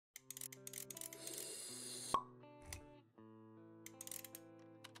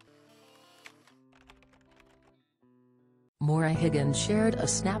Maura Higgins shared a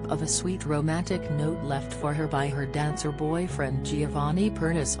snap of a sweet romantic note left for her by her dancer boyfriend Giovanni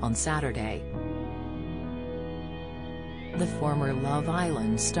Pernice on Saturday. The former Love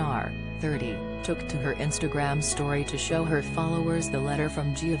Island star, 30, took to her Instagram story to show her followers the letter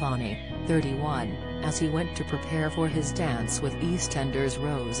from Giovanni, 31, as he went to prepare for his dance with EastEnders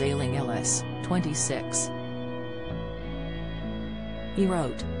Rose Ayling-Ellis, 26. He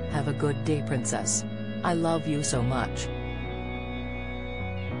wrote, "Have a good day, princess. I love you so much.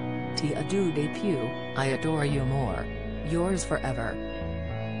 T'adore plus, I adore you more. Yours forever."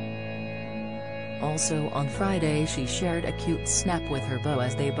 Also on Friday she shared a cute snap with her beau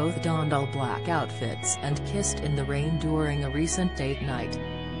as they both donned all black outfits and kissed in the rain during a recent date night.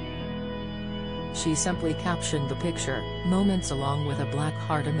 She simply captioned the picture, "Moments," along with a black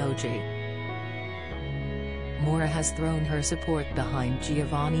heart emoji. Maura has thrown her support behind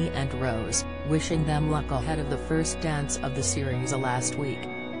Giovanni and Rose, wishing them luck ahead of the first dance of the series last week.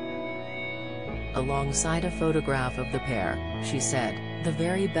 Alongside a photograph of the pair, she said, "The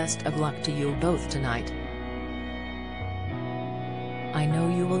very best of luck to you both tonight. I know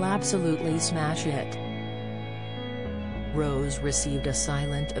you will absolutely smash it." Rose received a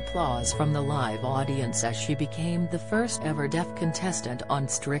silent applause from the live audience as she became the first ever deaf contestant on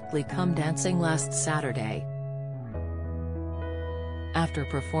Strictly Come Dancing last Saturday. After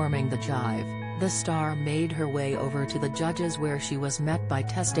performing the jive, the star made her way over to the judges where she was met by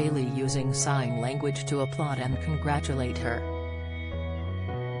Tess Daly using sign language to applaud and congratulate her.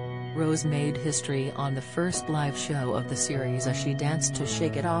 Rose made history on the first live show of the series as she danced to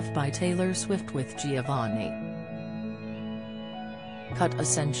Shake It Off by Taylor Swift with Giovanni. Cut a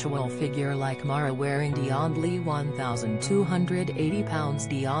sensual figure like Maura wearing the only 1,280 pounds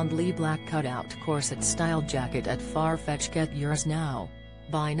Lee black cutout corset-style jacket at Farfetch. Get yours now.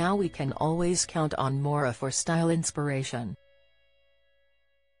 By now we can always count on Maura for style inspiration.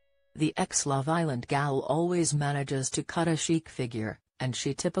 The ex-Love Island gal always manages to cut a chic figure, and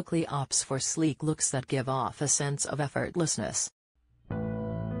she typically opts for sleek looks that give off a sense of effortlessness.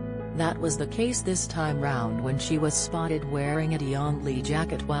 That was the case this time round when she was spotted wearing a Lee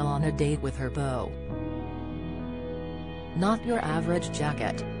jacket while on a date with her beau. Not your average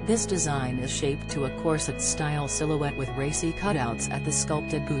jacket, this design is shaped to a corset-style silhouette with racy cutouts at the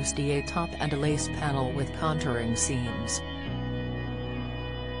sculpted bustier top and a lace panel with contouring seams.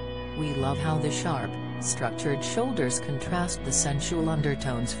 We love how the sharp, structured shoulders contrast the sensual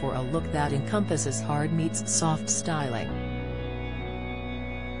undertones for a look that encompasses hard meets soft styling.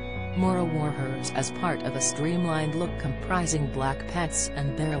 Maura wore hers as part of a streamlined look comprising black pants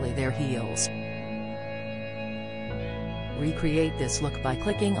and barely their heels. Recreate this look by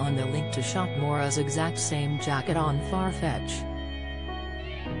clicking on the link to shop Maura's exact same jacket on Farfetch.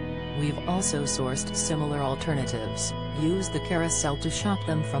 We've also sourced similar alternatives. Use the carousel to shop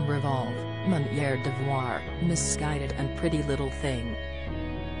them from Revolve, Manière de Voir, Misguided and Pretty Little Thing.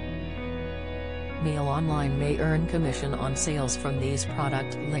 Mail Online may earn commission on sales from these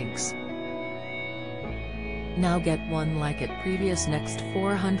product links. Now get one like it. Previous next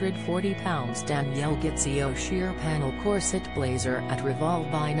 £440 Danielle Gizio sheer panel corset blazer at Revolve.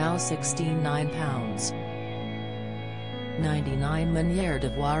 Buy now £69.99 Manière de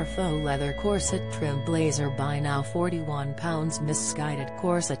Voir faux leather corset trim blazer. Buy now £41 Misguided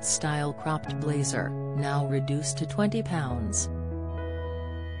corset style cropped blazer, now reduced to £20.50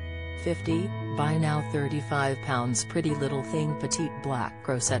 Buy now £35 Pretty Little Thing petite black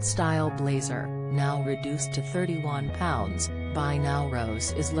corset style blazer, now reduced to £31. Buy now.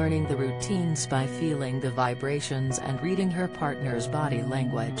 Rose is learning the routines by feeling the vibrations and reading her partner's body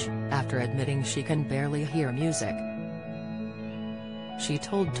language, after admitting she can barely hear music. She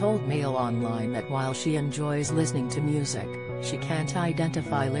told Mail Online that while she enjoys listening to music, she can't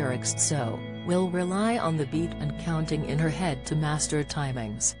identify lyrics, so will rely on the beat and counting in her head to master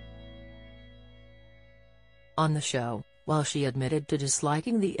timings. On the show, while she admitted to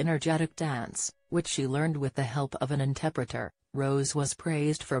disliking the energetic dance, which she learned with the help of an interpreter, Rose was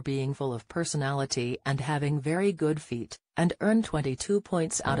praised for being full of personality and having very good feet, and earned 22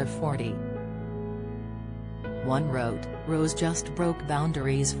 points out of 40. One wrote, "Rose just broke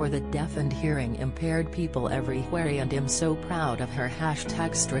boundaries for the deaf and hearing impaired people everywhere and am so proud of her.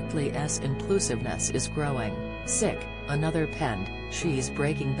 #StrictlyS inclusiveness is growing." Sick, another penned, "She's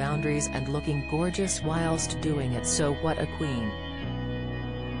breaking boundaries and looking gorgeous whilst doing it, so what a queen.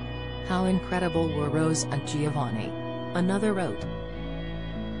 How incredible were Rose and Giovanni." Another wrote.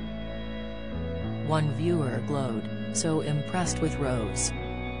 One viewer glowed, "So impressed with Rose.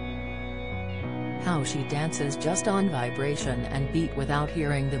 How she dances just on vibration and beat without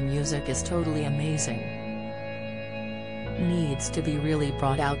hearing the music is totally amazing." needs to be really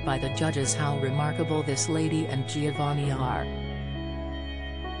brought out by the judges how remarkable this lady and Giovanni are.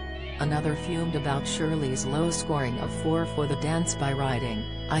 Another fumed about Shirley's low scoring of 4 for the dance by writing,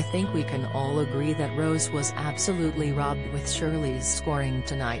 "I think we can all agree that Rose was absolutely robbed with Shirley's scoring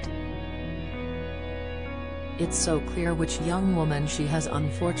tonight. It's so clear which young woman she has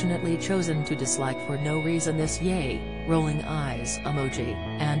unfortunately chosen to dislike for no reason." This yay, rolling eyes emoji.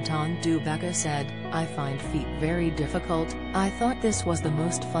 Anton Dubecka said, "I find feet very difficult. I thought this was the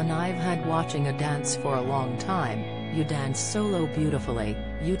most fun I've had watching a dance for a long time. You dance solo beautifully,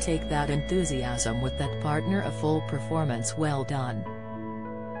 you take that enthusiasm with that partner, a full performance, well done."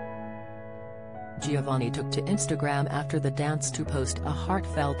 Giovanni took to Instagram after the dance to post a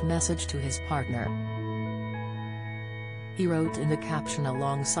heartfelt message to his partner. He wrote in the caption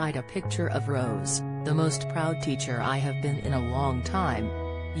alongside a picture of Rose, "The most proud teacher I have been in a long time.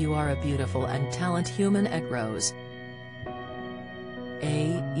 You are a beautiful and talented human egg, Rose.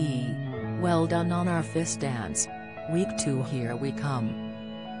 A.E. Well done on our fist dance. Week 2 here we come."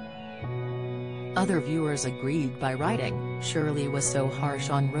 Other viewers agreed by writing, "Shirley was so harsh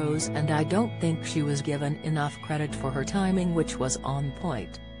on Rose and I don't think she was given enough credit for her timing, which was on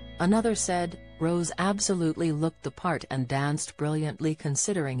point." Another said, "Rose absolutely looked the part and danced brilliantly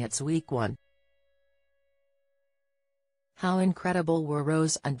considering it's week 1. How incredible were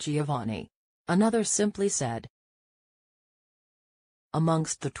Rose and Giovanni." Another simply said.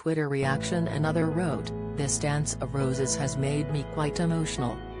 Amongst the Twitter reaction, another wrote, "This dance of Roses has made me quite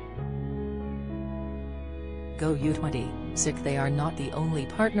emotional. Go U26. They are not the only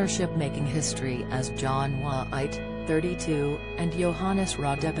partnership making history, as John White, 32, and Johannes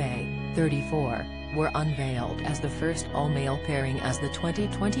Radebe, 34, were unveiled as the first all-male pairing as the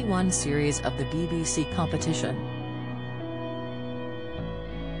 2021 series of the BBC competition."